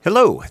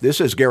Hello,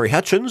 this is Gary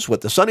Hutchins with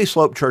the Sunny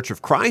Slope Church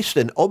of Christ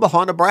in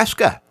Omaha,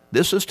 Nebraska.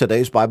 This is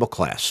today's Bible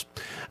class,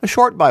 a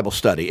short Bible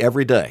study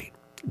every day,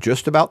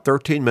 just about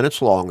 13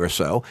 minutes long or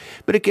so,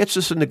 but it gets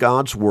us into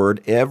God's Word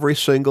every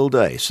single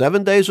day,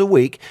 7 days a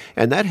week,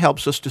 and that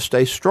helps us to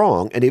stay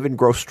strong and even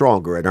grow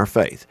stronger in our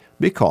faith,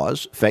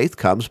 because faith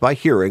comes by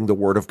hearing the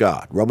Word of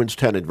God, Romans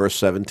 10 and verse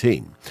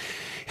 17.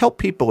 Help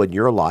people in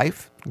your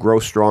life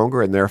grow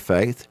stronger in their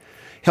faith,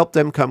 help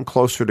them come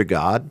closer to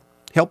God,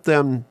 help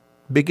them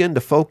begin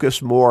to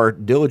focus more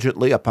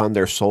diligently upon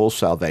their soul's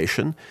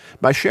salvation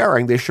by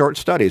sharing these short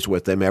studies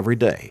with them every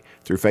day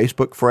through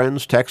Facebook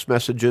friends, text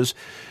messages,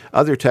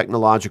 other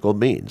technological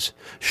means.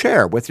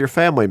 Share with your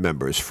family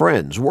members,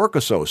 friends, work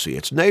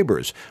associates,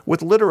 neighbors,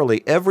 with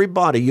literally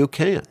everybody you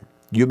can.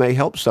 You may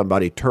help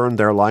somebody turn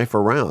their life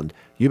around.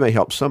 You may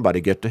help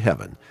somebody get to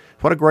heaven.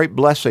 What a great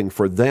blessing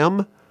for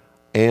them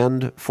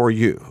and for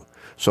you.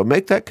 So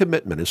make that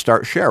commitment and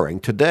start sharing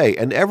today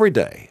and every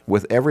day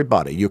with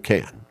everybody you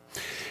can.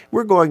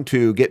 We're going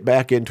to get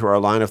back into our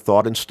line of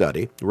thought and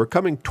study. We're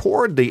coming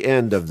toward the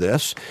end of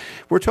this.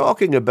 We're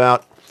talking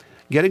about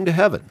getting to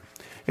heaven.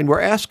 And we're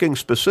asking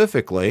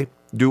specifically,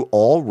 do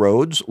all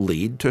roads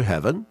lead to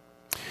heaven?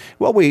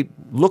 Well, we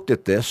looked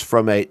at this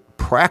from a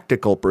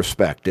practical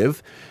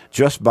perspective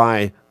just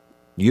by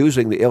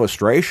using the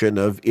illustration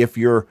of if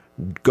you're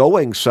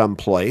going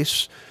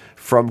someplace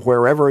from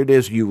wherever it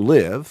is you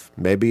live.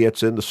 Maybe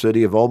it's in the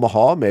city of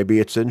Omaha, maybe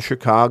it's in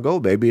Chicago,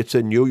 maybe it's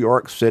in New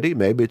York City,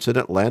 maybe it's in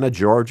Atlanta,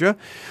 Georgia,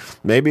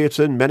 maybe it's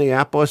in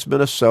Minneapolis,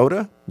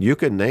 Minnesota. You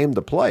can name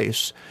the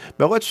place.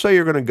 But let's say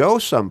you're going to go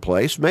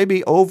someplace,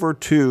 maybe over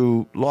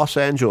to Los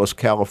Angeles,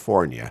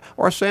 California,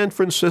 or San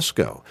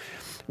Francisco.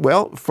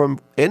 Well, from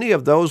any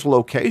of those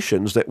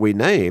locations that we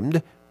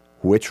named,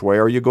 which way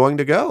are you going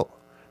to go?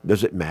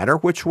 Does it matter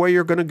which way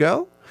you're going to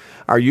go?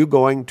 Are you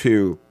going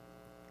to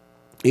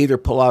either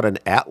pull out an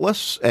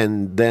atlas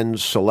and then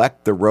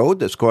select the road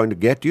that's going to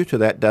get you to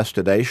that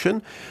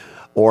destination,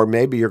 or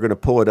maybe you're going to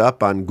pull it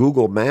up on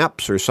Google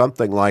Maps or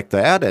something like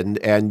that, and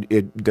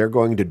they're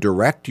going to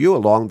direct you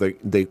along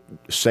the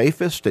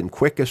safest and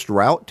quickest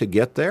route to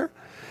get there?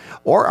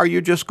 Or are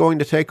you just going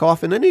to take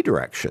off in any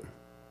direction?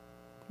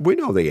 We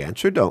know the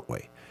answer, don't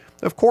we?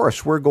 Of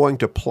course, we're going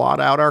to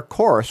plot out our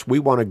course. We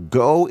want to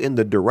go in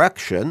the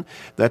direction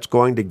that's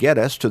going to get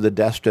us to the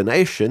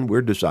destination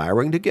we're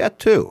desiring to get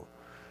to.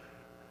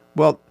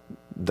 Well,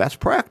 that's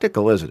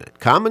practical, isn't it?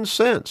 Common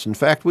sense. In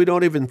fact, we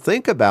don't even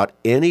think about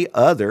any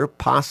other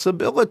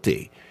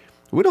possibility.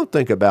 We don't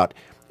think about,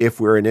 if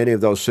we're in any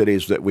of those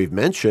cities that we've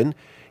mentioned,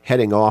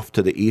 heading off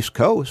to the East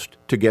Coast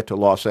to get to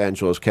Los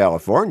Angeles,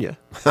 California.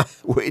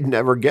 We'd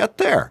never get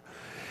there.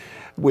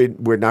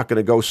 We're not going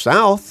to go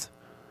south,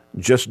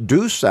 just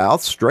due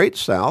south, straight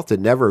south,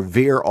 and never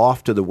veer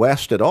off to the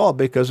west at all,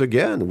 because,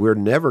 again, we're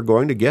never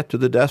going to get to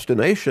the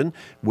destination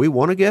we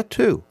want to get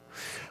to.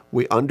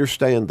 We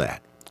understand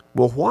that.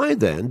 Well, why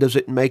then does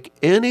it make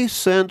any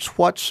sense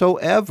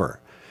whatsoever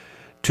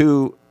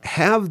to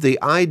have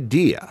the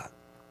idea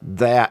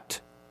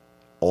that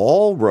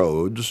all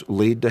roads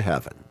lead to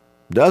heaven?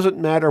 Doesn't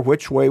matter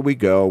which way we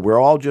go, we're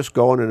all just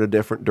going in a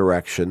different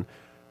direction.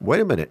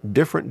 Wait a minute,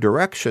 different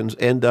directions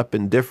end up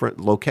in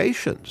different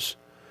locations,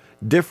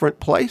 different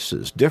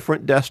places,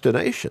 different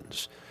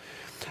destinations.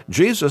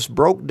 Jesus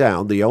broke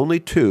down the only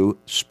two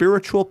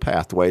spiritual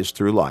pathways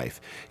through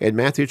life in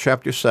Matthew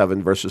chapter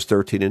 7, verses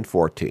 13 and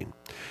 14.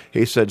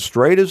 He said,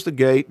 "Straight is the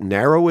gate,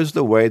 narrow is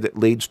the way that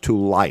leads to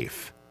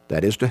life,"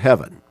 that is to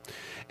heaven,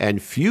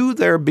 "and few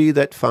there be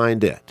that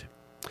find it."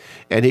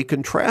 And he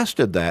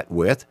contrasted that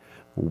with,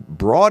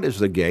 broad is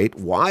the gate,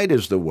 wide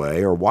is the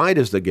way, or wide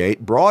is the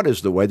gate, broad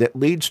is the way that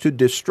leads to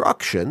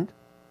destruction,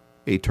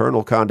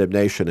 eternal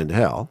condemnation in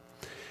hell,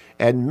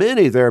 and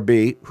many there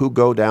be who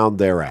go down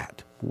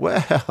thereat.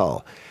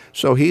 Well,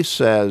 so he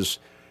says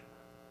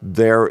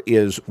there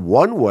is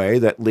one way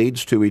that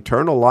leads to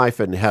eternal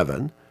life in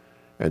heaven,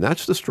 and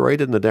that's the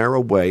straight and the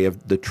narrow way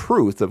of the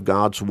truth of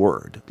God's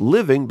Word,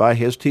 living by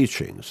His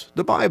teachings,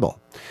 the Bible.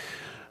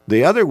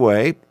 The other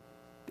way,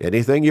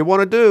 anything you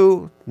want to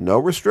do, no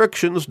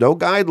restrictions, no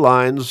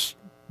guidelines,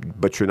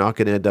 but you're not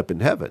going to end up in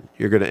heaven.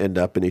 You're going to end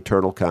up in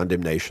eternal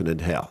condemnation in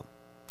hell.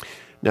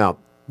 Now,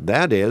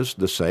 that is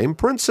the same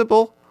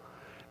principle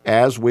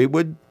as we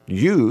would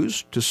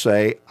use to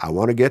say, I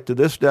want to get to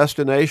this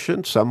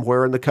destination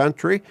somewhere in the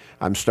country.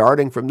 I'm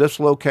starting from this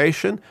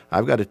location.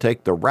 I've got to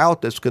take the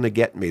route that's going to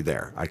get me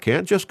there. I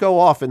can't just go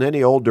off in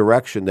any old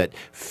direction that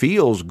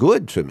feels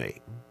good to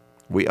me.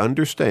 We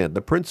understand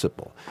the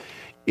principle.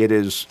 It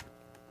is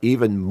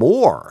even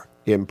more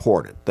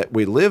important that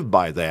we live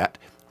by that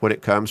when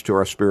it comes to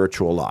our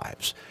spiritual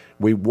lives.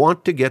 We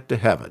want to get to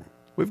heaven.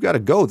 We've got to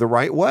go the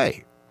right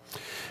way.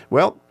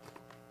 Well,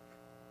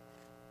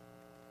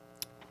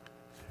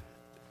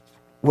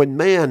 when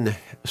man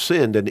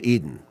sinned in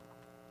Eden,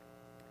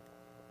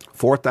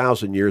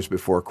 4,000 years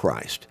before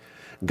Christ,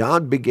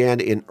 God began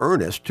in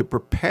earnest to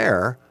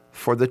prepare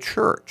for the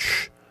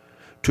church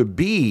to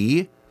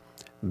be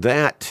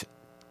that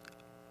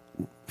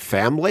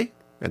family,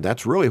 and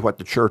that's really what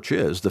the church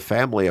is, the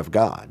family of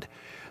God,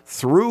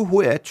 through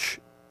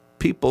which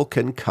people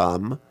can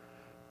come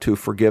to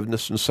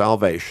forgiveness and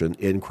salvation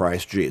in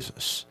Christ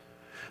Jesus.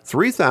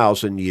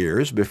 3,000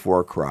 years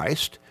before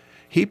Christ,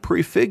 he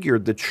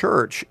prefigured the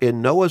church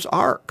in Noah's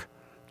Ark,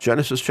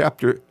 Genesis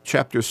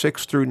chapter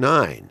 6 through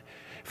 9.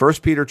 1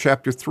 Peter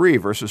chapter 3,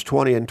 verses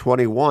 20 and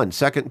 21,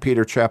 2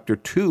 Peter chapter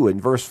 2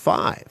 and verse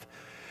 5.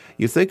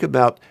 You think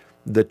about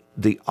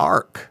the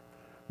ark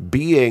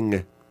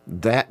being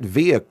that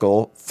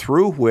vehicle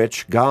through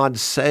which God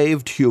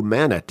saved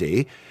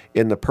humanity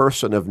in the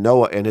person of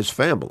Noah and his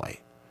family.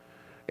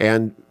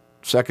 And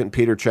 2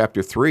 Peter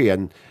chapter 3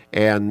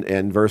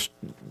 and verse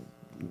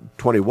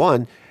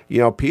 21,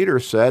 Peter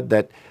said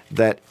that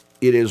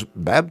it is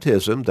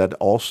baptism that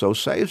also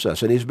saves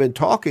us. And he's been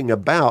talking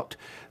about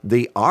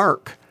the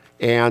ark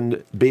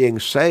and being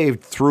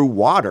saved through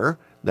water,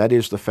 that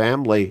is the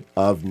family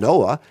of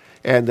Noah,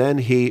 and then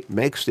he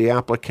makes the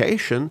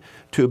application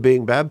to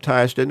being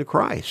baptized into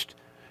Christ.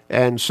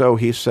 And so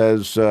he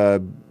says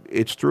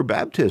it's through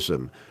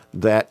baptism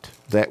that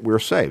we're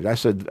saved. I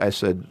said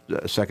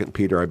 2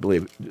 Peter, I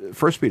believe,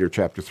 1 Peter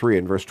chapter 3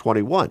 and verse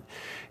 21.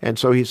 And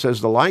so he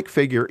says, the like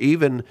figure,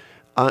 even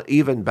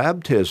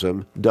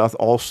baptism doth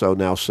also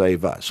now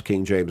save us,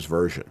 King James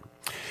Version.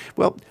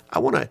 Well, I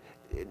want to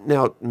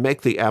now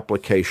make the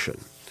application.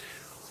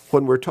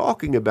 When we're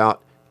talking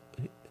about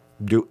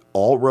do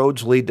all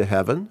roads lead to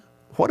heaven,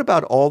 what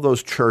about all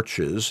those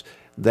churches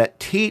that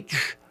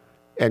teach,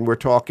 and we're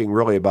talking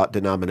really about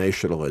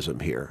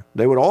denominationalism here.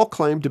 They would all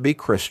claim to be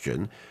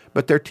Christian,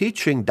 but they're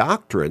teaching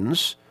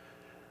doctrines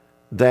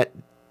that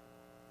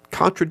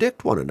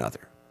contradict one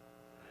another.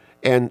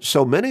 And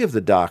so many of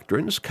the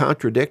doctrines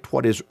contradict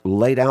what is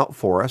laid out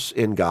for us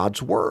in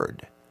God's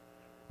Word.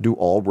 Do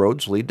all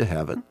roads lead to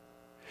heaven?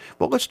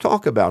 Well, let's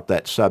talk about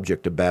that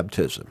subject of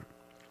baptism.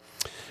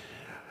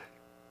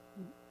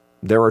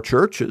 There are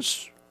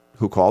churches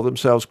who call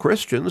themselves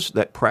Christians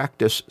that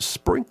practice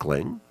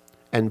sprinkling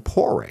and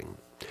pouring,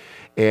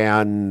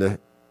 and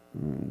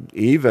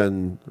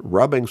even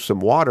rubbing some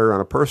water on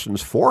a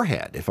person's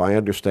forehead, if I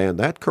understand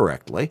that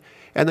correctly,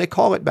 and they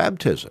call it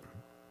baptism.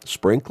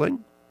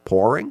 Sprinkling,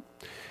 pouring.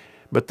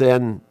 But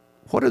then,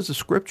 what does the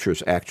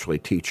Scriptures actually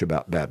teach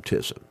about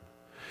baptism?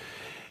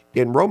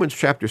 In Romans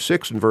chapter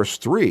 6 and verse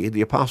 3,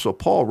 the Apostle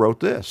Paul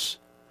wrote this,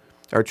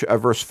 or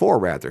verse 4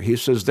 rather. He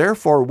says,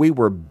 therefore we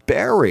were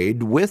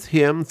buried with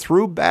him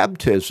through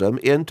baptism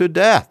into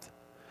death,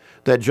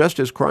 that just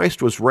as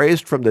Christ was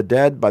raised from the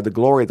dead by the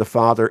glory of the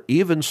Father,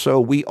 even so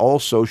we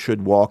also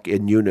should walk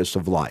in newness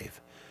of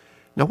life.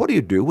 Now, what do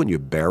you do when you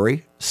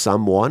bury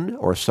someone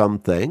or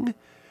something?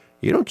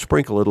 You don't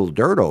sprinkle a little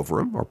dirt over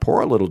them or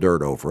pour a little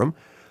dirt over them.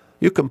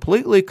 You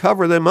completely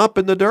cover them up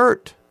in the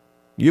dirt.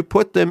 You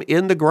put them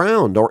in the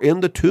ground or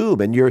in the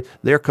tomb, and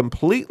they're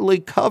completely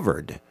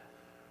covered.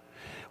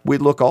 We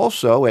look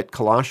also at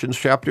Colossians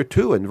chapter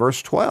 2 and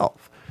verse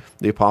 12.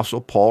 The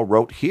Apostle Paul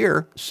wrote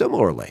here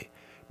similarly,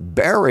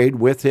 buried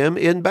with him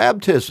in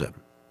baptism,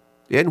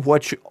 in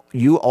which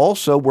you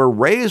also were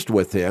raised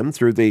with him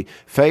through the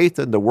faith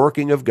and the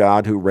working of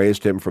God who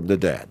raised him from the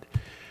dead.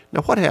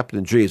 Now, what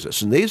happened to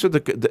Jesus? And this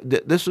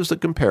is the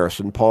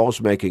comparison Paul's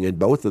making in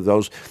both of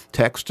those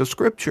texts of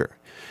Scripture.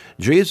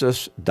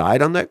 Jesus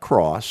died on that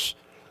cross.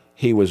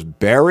 He was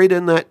buried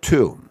in that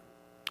tomb,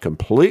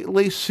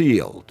 completely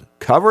sealed,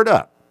 covered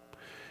up.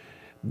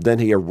 Then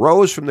he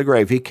arose from the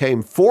grave. He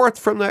came forth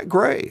from that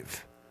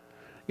grave.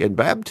 In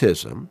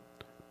baptism,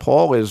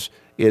 Paul is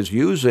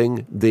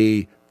using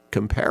the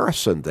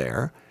comparison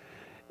there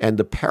and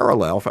the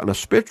parallel on a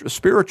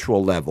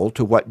spiritual level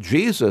to what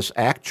Jesus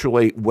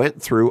actually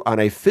went through on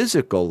a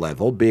physical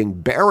level, being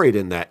buried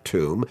in that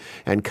tomb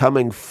and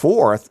coming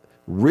forth,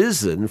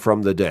 risen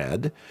from the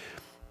dead.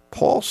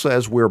 Paul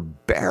says we're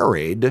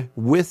buried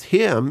with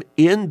him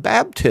in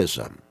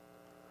baptism.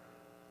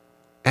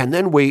 And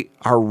then we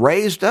are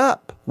raised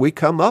up. We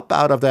come up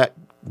out of that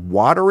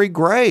watery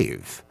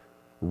grave,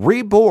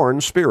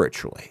 reborn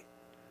spiritually.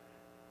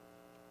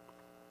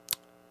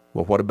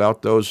 Well, what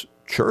about those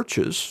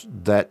churches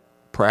that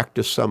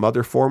practice some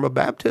other form of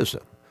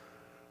baptism?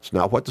 It's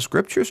not what the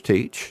Scriptures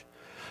teach.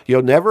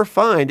 You'll never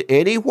find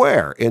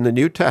anywhere in the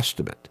New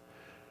Testament,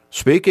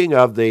 speaking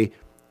of the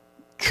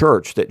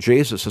church that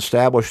Jesus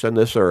established on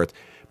this earth,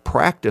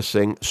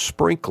 practicing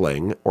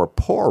sprinkling or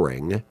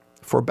pouring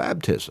for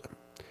baptism.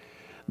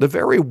 The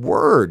very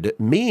word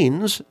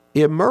means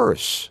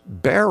immerse,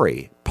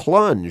 bury,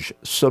 plunge,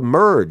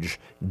 submerge,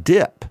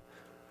 dip.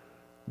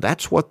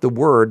 That's what the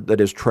word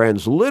that is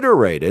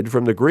transliterated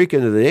from the Greek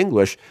into the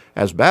English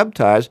as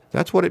baptize,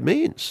 that's what it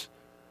means.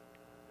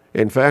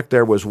 In fact,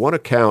 there was one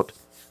account,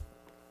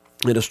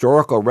 an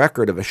historical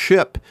record of a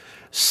ship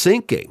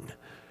sinking,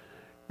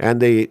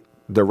 and the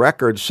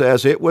record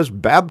says it was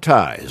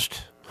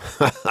baptized.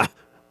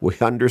 We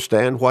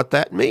understand what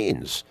that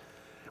means.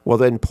 Well,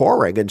 then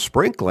pouring and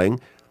sprinkling,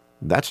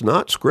 that's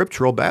not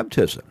scriptural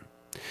baptism.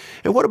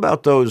 And what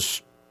about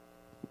those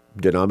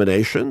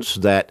denominations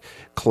that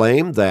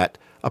claim that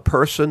a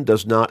person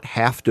does not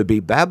have to be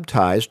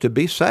baptized to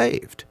be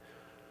saved?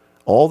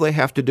 All they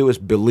have to do is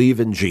believe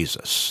in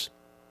Jesus.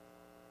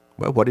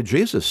 Well, what did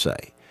Jesus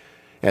say?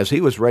 As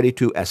he was ready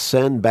to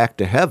ascend back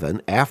to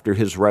heaven after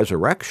his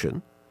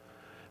resurrection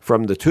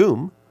from the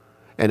tomb,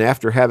 and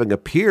after having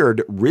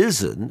appeared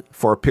risen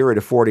for a period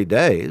of 40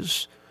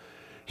 days,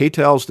 he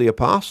tells the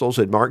apostles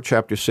in Mark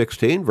chapter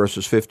 16,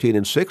 verses 15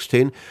 and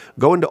 16,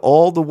 go into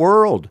all the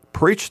world,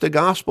 preach the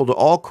gospel to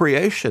all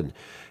creation.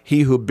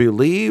 He who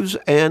believes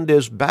and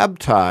is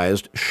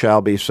baptized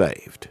shall be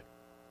saved.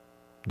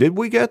 Did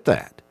we get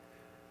that?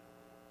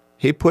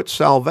 He put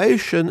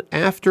salvation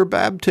after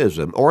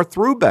baptism or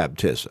through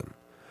baptism.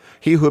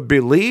 He who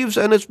believes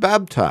and is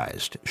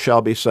baptized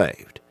shall be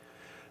saved.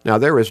 Now,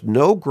 there is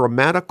no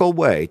grammatical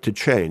way to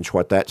change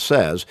what that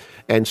says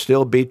and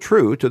still be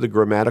true to the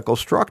grammatical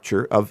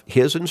structure of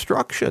his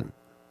instruction.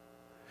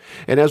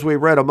 And as we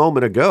read a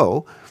moment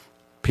ago,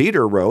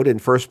 Peter wrote in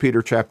 1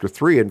 Peter chapter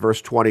 3 and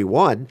verse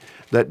 21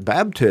 that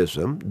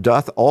baptism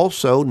doth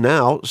also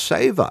now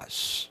save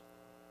us.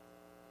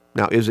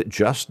 Now, is it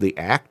just the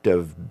act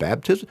of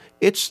baptism?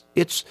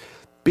 It's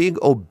being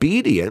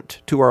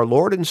obedient to our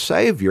Lord and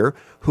Savior,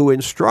 who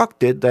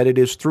instructed that it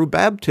is through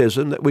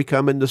baptism that we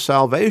come into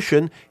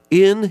salvation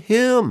in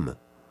Him.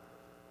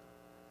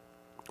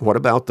 What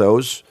about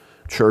those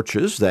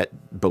churches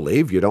that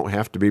believe you don't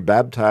have to be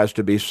baptized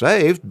to be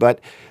saved,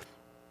 but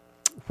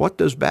what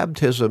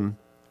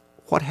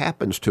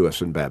happens to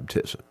us in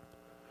baptism?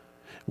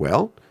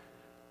 Well,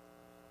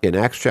 in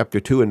Acts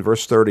chapter 2 and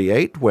verse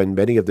 38, when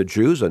many of the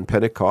Jews on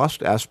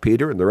Pentecost asked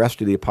Peter and the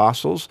rest of the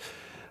apostles,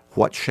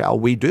 what shall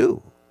we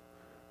do?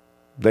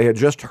 They had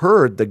just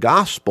heard the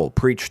gospel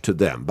preached to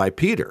them by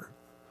Peter.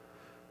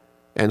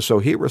 And so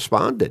he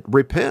responded,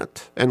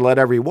 repent and let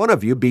every one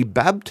of you be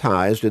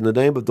baptized in the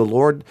name of the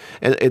Lord,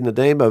 and in the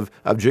name of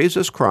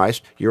Jesus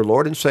Christ, your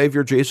Lord and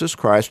Savior Jesus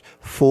Christ,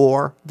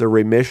 for the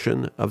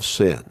remission of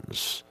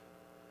sins.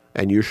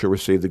 And you shall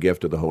receive the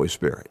gift of the Holy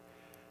Spirit.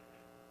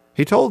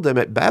 He told them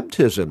at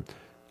baptism,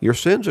 your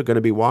sins are going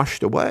to be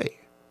washed away.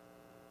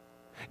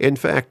 In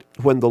fact,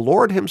 when the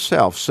Lord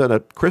himself sent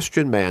a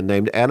Christian man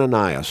named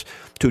Ananias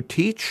to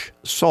teach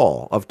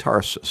Saul of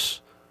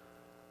Tarsus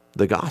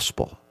the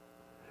gospel,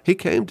 he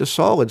came to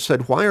Saul and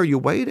said, why are you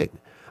waiting?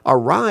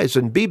 Arise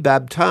and be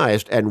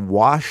baptized and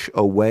wash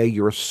away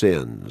your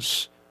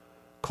sins,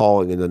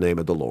 calling in the name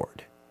of the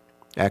Lord.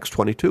 Acts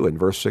 22 and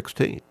verse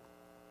 16.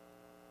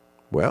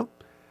 Well,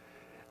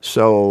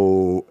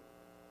 so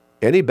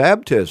any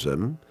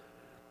baptism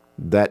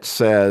that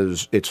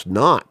says it's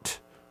not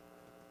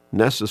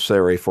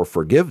necessary for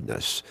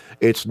forgiveness,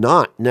 it's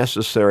not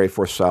necessary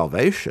for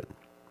salvation,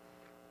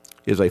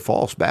 is a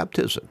false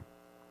baptism.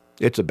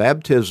 It's a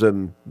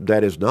baptism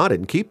that is not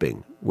in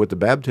keeping with the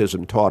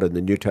baptism taught in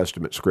the New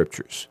Testament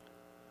scriptures.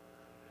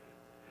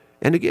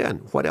 And again,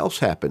 what else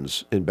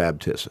happens in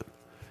baptism?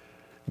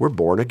 We're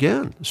born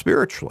again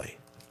spiritually.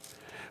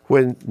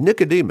 When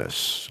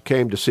Nicodemus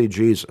came to see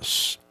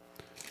Jesus,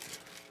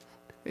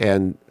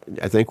 and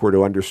I think we're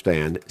to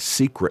understand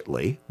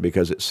secretly,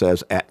 because it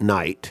says at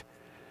night,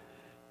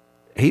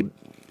 he,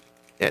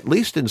 at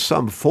least in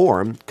some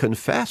form,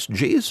 confessed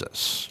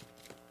Jesus,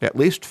 at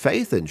least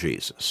faith in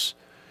Jesus.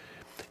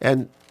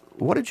 And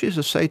what did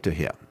Jesus say to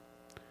him?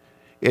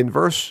 In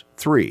verse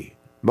 3,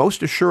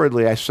 most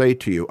assuredly I say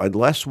to you,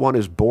 unless one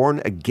is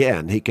born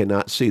again, he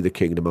cannot see the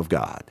kingdom of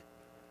God.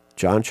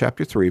 John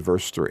chapter 3,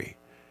 verse 3.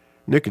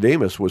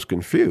 Nicodemus was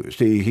confused.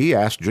 He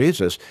asked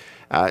Jesus,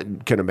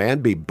 can a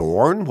man be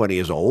born when he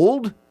is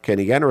old? Can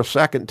he enter a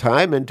second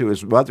time into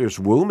his mother's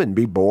womb and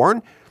be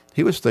born?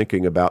 He was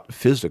thinking about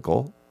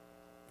physical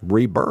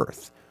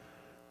rebirth.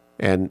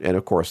 And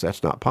of course,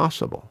 that's not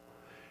possible.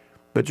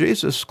 But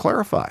Jesus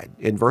clarified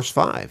in verse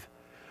 5,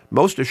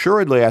 most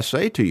assuredly I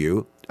say to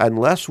you,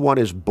 unless one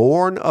is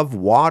born of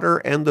water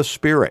and the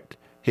Spirit,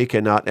 he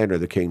cannot enter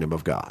the kingdom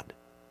of God.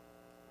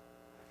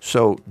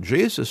 So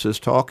Jesus is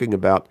talking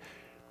about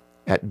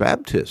at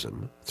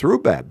baptism,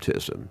 through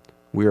baptism,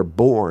 we are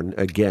born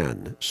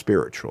again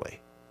spiritually.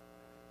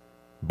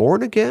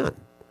 Born again.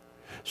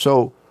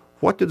 So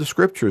what do the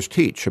scriptures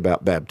teach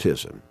about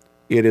baptism?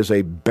 It is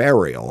a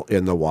burial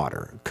in the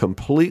water,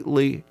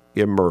 completely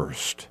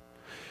immersed.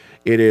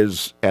 It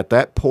is at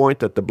that point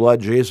that the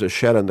blood Jesus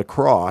shed on the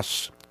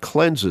cross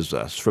cleanses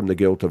us from the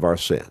guilt of our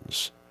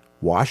sins,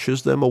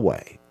 washes them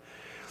away.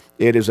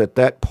 It is at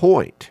that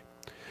point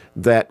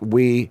that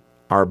we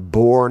are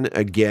born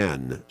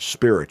again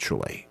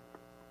spiritually.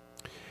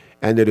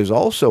 And it is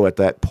also at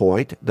that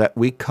point that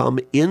we come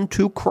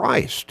into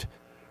Christ.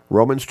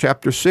 Romans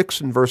chapter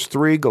 6 and verse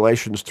 3,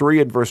 Galatians 3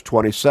 and verse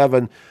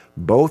 27,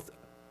 both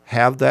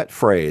have that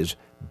phrase,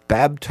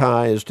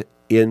 baptized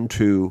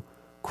into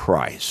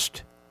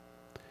Christ.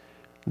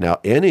 Now,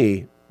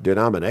 any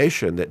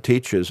denomination that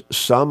teaches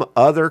some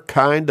other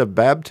kind of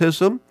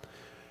baptism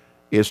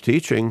is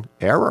teaching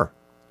error,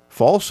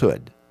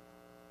 falsehood,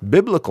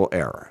 biblical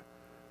error,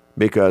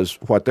 because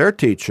what they're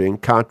teaching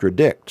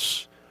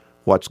contradicts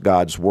what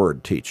God's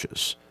Word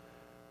teaches.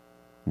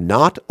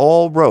 Not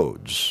all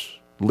roads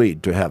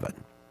lead to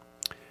heaven.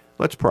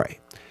 Let's pray.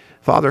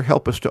 Father,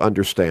 help us to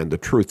understand the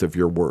truth of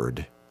your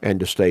Word and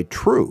to stay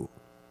true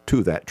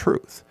to that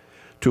truth,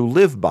 to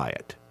live by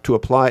it to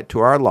apply it to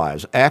our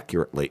lives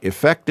accurately,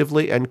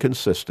 effectively, and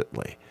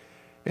consistently,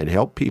 and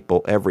help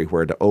people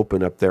everywhere to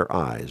open up their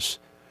eyes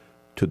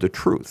to the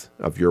truth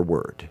of your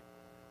word.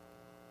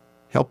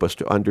 Help us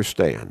to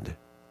understand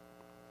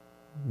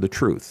the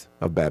truth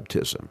of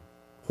baptism,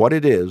 what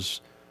it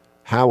is,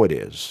 how it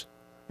is,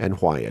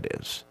 and why it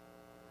is.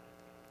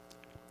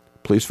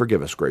 Please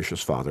forgive us,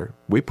 gracious Father.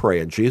 We pray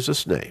in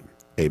Jesus' name.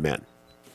 Amen.